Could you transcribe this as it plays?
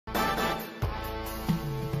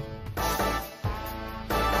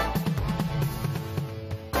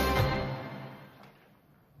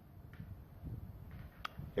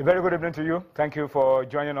A very good evening to you. Thank you for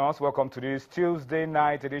joining us. Welcome to this Tuesday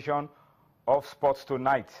night edition of Sports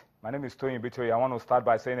Tonight. My name is Tony Bitoye. I want to start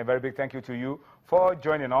by saying a very big thank you to you for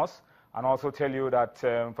joining us, and also tell you that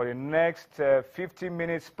for the next 50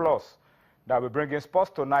 minutes plus that we're bringing Sports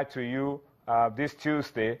Tonight to you this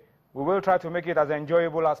Tuesday, we will try to make it as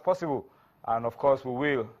enjoyable as possible. And of course, we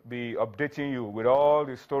will be updating you with all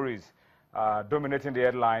the stories dominating the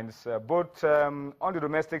headlines, both on the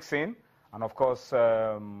domestic scene and of course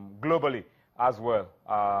globally as well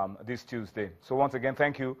this Tuesday. So once again,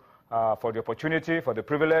 thank you for the opportunity, for the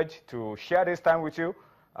privilege to share this time with you.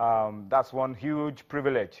 That's one huge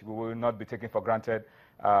privilege we will not be taking for granted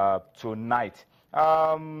tonight.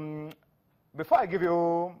 Before I give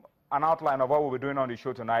you an outline of what we'll be doing on the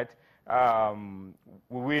show tonight,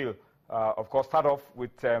 we will of course start off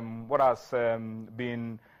with what has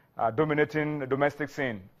been dominating the domestic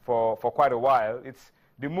scene for quite a while. It's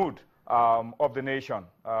the mood of the nation.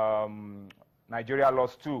 Nigeria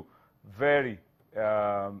lost two very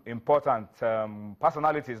important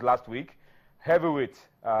personalities last week, heavyweight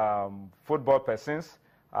football persons,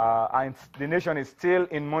 and the nation is still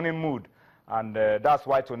in mourning mood. And that's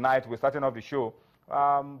why tonight we're starting off the show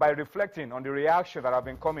by reflecting on the reaction that have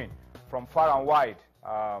been coming from far and wide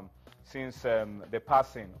since the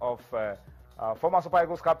passing of former Super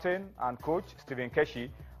Eagles captain and coach Stephen Keshi,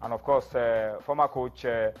 and of course former coach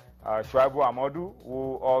Amodu,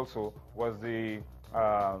 who also was the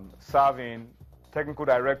serving technical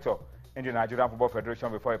director in the Nigerian Football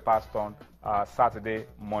Federation before he passed on Saturday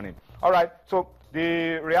morning. All right, so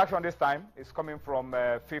the reaction this time is coming from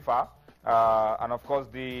FIFA, and of course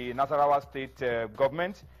the Nasarawa state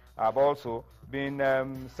government have also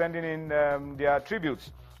been sending in their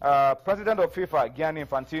tributes. President of FIFA, Gianni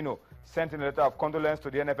Infantino, sent in a letter of condolence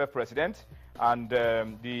to the NFF president, and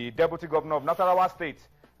the deputy governor of Nasarawa state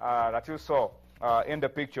that you saw in the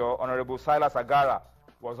picture, Honorable Silas Agara,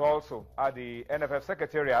 was also at the NFF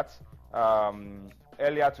secretariat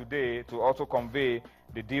earlier today to also convey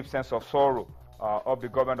the deep sense of sorrow of the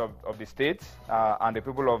government of the state and the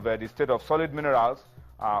people of the state of solid minerals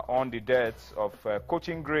on the deaths of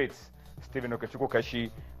coaching greats Stephen Keshi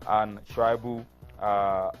and Shuaibu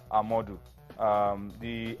Amodu.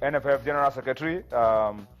 The NFF General Secretary,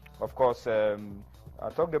 of course,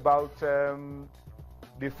 talked about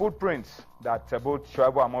the footprints that both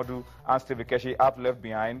Shuaibu Amodu and Stephen Keshi have left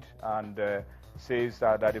behind, and says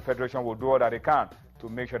that the Federation will do all that they can to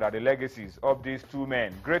make sure that the legacies of these two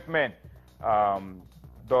men, great men,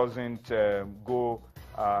 doesn't go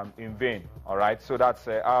in vain. All right, so that's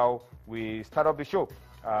how we start off the show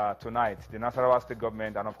tonight. The Nasarawa state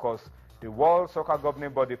government and of course the World Soccer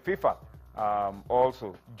Governing Body, FIFA,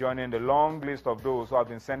 also joining the long list of those who have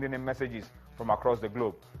been sending in messages from across the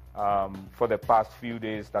globe for the past few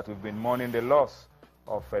days that we've been mourning the loss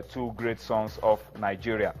of two great sons of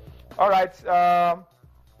Nigeria. All right,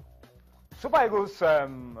 Super Eagles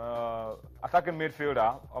attacking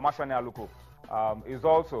midfielder Omashani Aluko is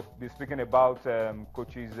also be speaking about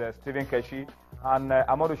coaches Stephen Keshi and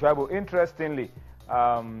Amodu Shuaibu. Interestingly,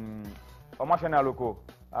 Omashani Aluko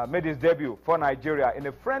made his debut for Nigeria in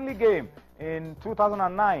a friendly game in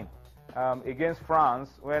 2009 against France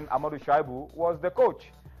when Amodu Shuaibu was the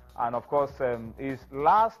coach. And of course, his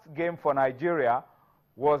last game for Nigeria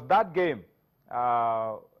was that game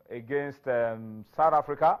against South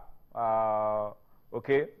Africa.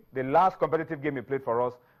 Okay, the last competitive game he played for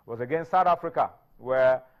us was against South Africa,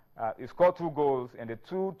 where he scored 2 goals in the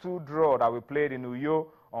 2-2 draw that we played in Uyo.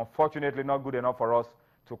 Unfortunately, not good enough for us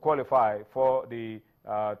to qualify for the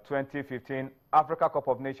 2015 Africa Cup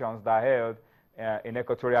of Nations that held in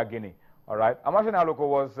Equatorial Guinea. All right, Omashani Aluko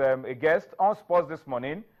was a guest on Sports this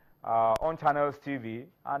morning on Channels TV,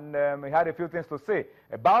 and he had a few things to say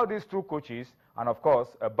about these two coaches and of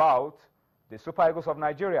course about the Super Eagles of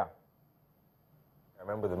Nigeria. I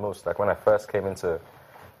remember the most, like when I first came into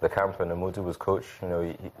the camp and Amodu was coach, you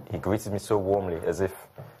know, he greeted me so warmly as if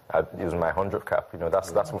it was my 100th cap. You know,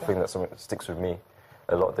 that's one thing that sticks with me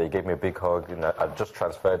a lot. That he gave me a big hug, and I just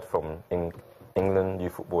transferred from England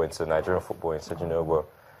youth football into Nigerian football, and said, you know, we're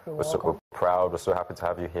proud, we're so happy to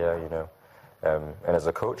have you here, you know. And as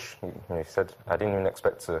a coach, he said, I didn't even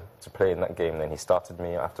expect to play in that game. Then he started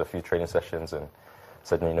me after a few training sessions and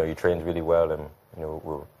said, you know, you trained really well, and you know,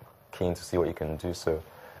 we're keen to see what you can do. So,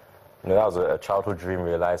 you know, that was a childhood dream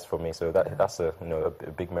realized for me. So that's a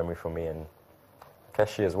big memory for me. And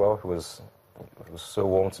Keshi as well, who was so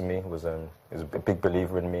warm to me, was a big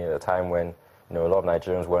believer in me at a time when, you know, a lot of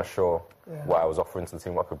Nigerians weren't sure what I was offering to the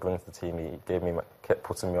team, what I could bring to the team. He kept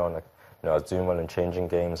putting me on, like, I was doing well in changing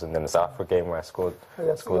games, and then the South Africa game where I scored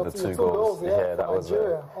the 2 goals. Yeah, that was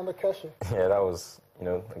Nigeria on the Keshi. Yeah, that was,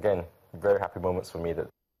 again, very happy moments for me.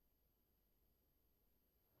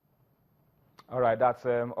 All right, that's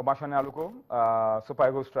Obashani Aluko, Super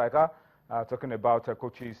Eagles striker, talking about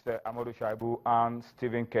coaches Amodu Shaibu and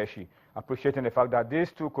Stephen Keshi, appreciating the fact that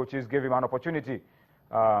these two coaches gave him an opportunity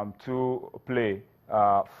to play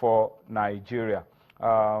for Nigeria.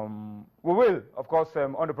 We will, of course,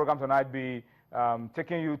 on the program tonight be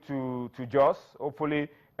taking you to Jos. Hopefully,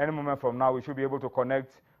 any moment from now, we should be able to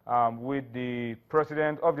connect with the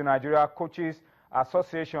president of the Nigeria Coaches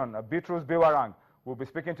Association, Bitrus Bewarang. We'll be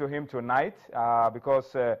speaking to him tonight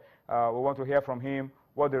because we want to hear from him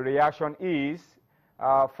what the reaction is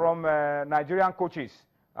from Nigerian coaches,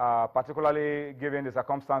 particularly given the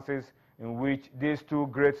circumstances in which these two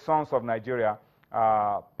great sons of Nigeria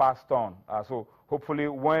passed on. So hopefully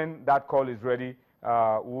when that call is ready,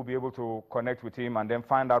 we'll be able to connect with him and then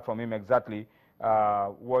find out from him exactly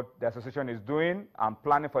what the association is doing and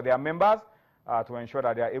planning for their members to ensure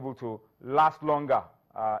that they are able to last longer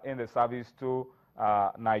in the service to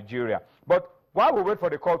Nigeria. But while we wait for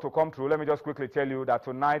the call to come through, let me just quickly tell you that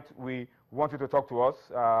tonight we want you to talk to us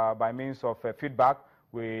by means of feedback.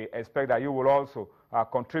 We expect that you will also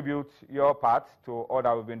contribute your part to all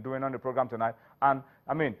that we've been doing on the program tonight. And,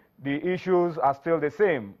 I mean, the issues are still the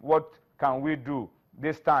same. What can we do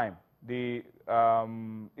this time? The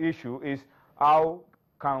issue is how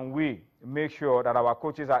can we make sure that our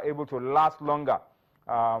coaches are able to last longer,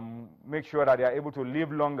 make sure that they are able to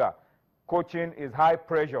live longer. Coaching is high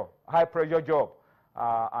pressure job.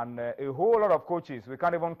 And a whole lot of coaches, we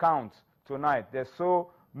can't even count tonight. There's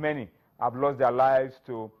so many have lost their lives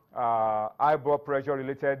to high blood pressure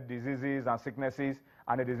related diseases and sicknesses,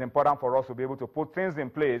 and it is important for us to be able to put things in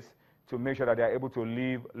place to make sure that they are able to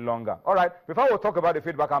live longer. All right, before we talk about the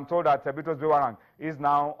feedback, I'm told that Bitrus Bewarang is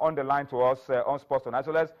now on the line to us on Sports Tonight.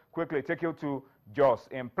 So let's quickly take you to Jos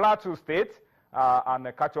in Plateau State and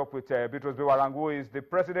catch up with Bitrus Bewarang, who is the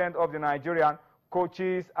president of the Nigerian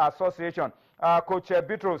Coaches Association. Coach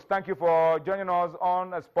Bitrus, thank you for joining us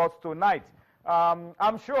on Sports Tonight.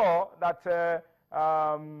 I'm sure that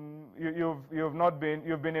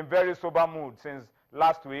you've been in very sober mood since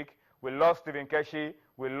last week. We lost Stephen Keshi,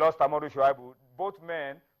 we lost Amodu Shaibu. Both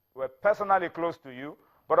men were personally close to you,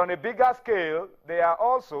 but on a bigger scale, they are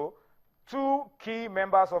also two key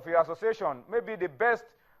members of your association, maybe the best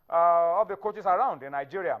of the coaches around in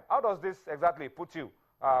Nigeria. How does this exactly put you,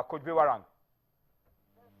 Coach Bewarang?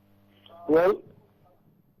 Well,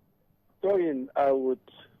 Toyin, I would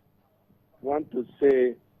want to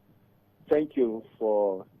say thank you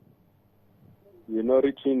for,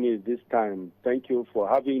 reaching me this time. Thank you for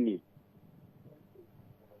having me.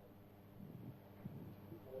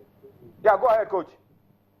 Yeah, go ahead, Coach.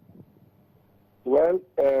 Well,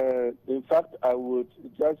 in fact, I would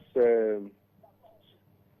just say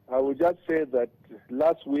that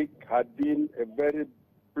last week had been a very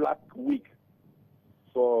black week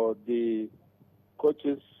for the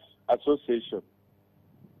Coaches Association.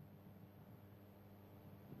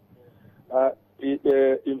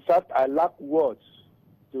 In fact, I lack words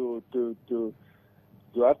to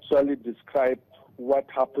actually describe what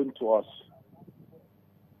happened to us.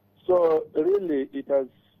 So really,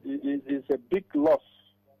 it's a big loss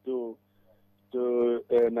to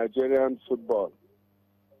Nigerian football.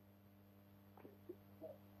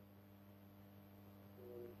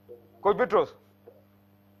 Coach Bitrus.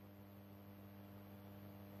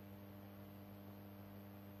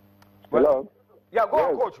 Hello? Yeah, go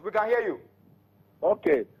on, Coach. We can hear you.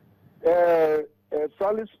 Okay.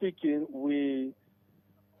 Frankly speaking, we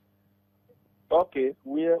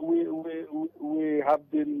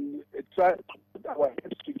have been trying to put our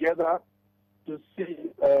heads together to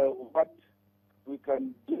see what we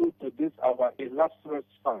can do to this our illustrious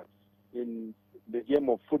fans in the game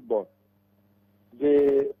of football.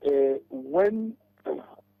 When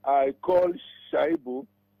I called Shaibu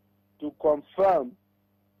to confirm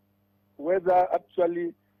whether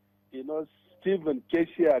actually, Stephen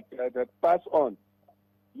Keshi had passed on,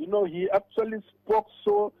 he actually spoke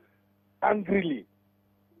so angrily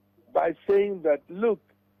by saying that, look,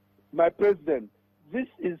 my president, this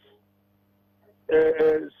is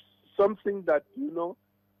something that,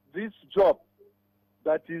 this job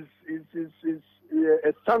that is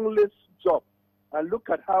a thankless job. And look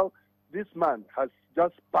at how this man has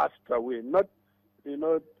just passed away, not,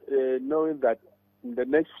 knowing that in the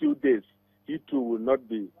next few days, he too will not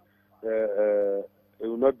be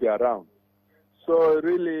around. So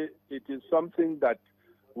really, it is something that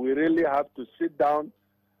we really have to sit down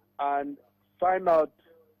and find out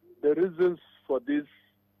the reasons for this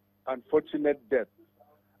unfortunate death.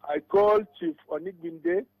 I called Chief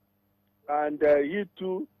Onigbinde, and he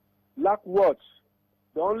too lacked words.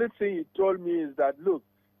 The only thing he told me is that, look,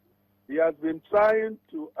 he has been trying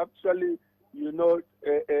to actually,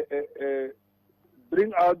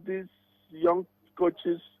 bring out these young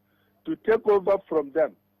coaches to take over from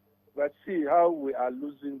them, but see how we are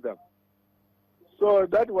losing them. So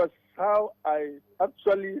that was how I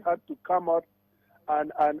actually had to come out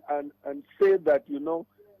and say that,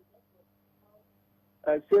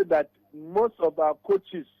 and say that most of our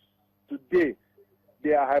coaches today,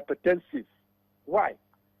 they are hypertensive. Why?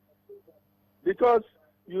 Because,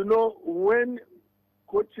 when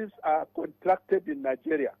coaches are contracted in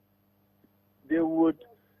Nigeria, they will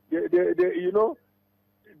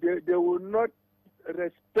not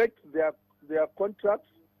respect their contracts.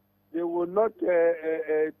 They will not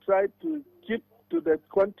try to keep to the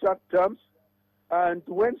contract terms. And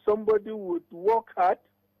when somebody would work hard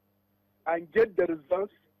and get the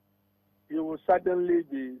results, he will suddenly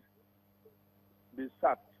be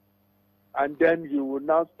sacked. And then he will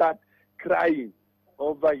now start crying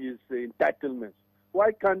over his entitlements.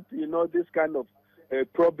 Why can't this kind of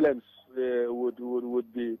problems would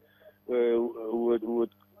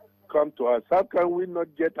come to us? How can we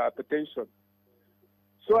not get our attention?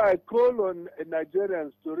 So I call on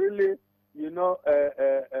Nigerians to really,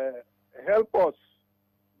 help us.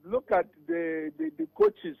 Look at the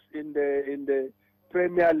coaches in the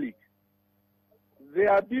Premier League. They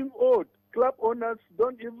are being owed. Club owners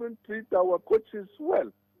don't even treat our coaches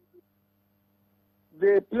well.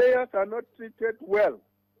 The players are not treated well.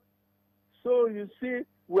 So you see,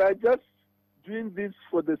 we are just doing this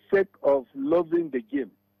for the sake of loving the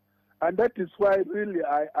game. And that is why really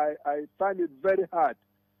I find it very hard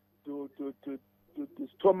to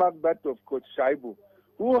stomach that of Coach Shaibu,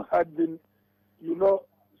 who had been,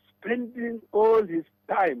 spending all his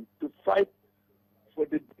time to fight for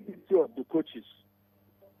the dignity of the coaches.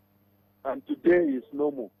 And today is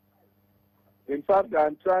no more. In fact,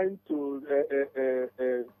 I'm trying to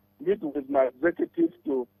meet with my executives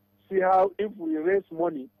to see how, if we raise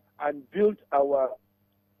money and build our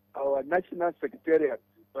national secretariat,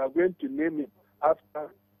 we are going to name it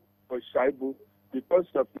after Shaibu because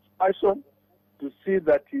of his passion to see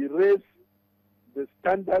that he raised the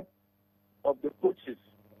standard of the coaches.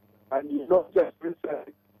 And not just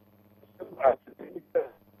recently,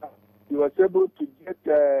 he was able to get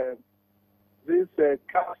this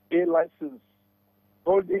Class A license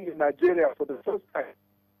holding in Nigeria for the first time.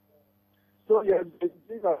 So he has been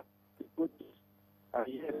doing the coaches, and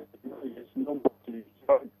yet he is no more to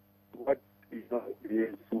enjoy what he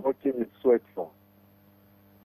is working his sweat for.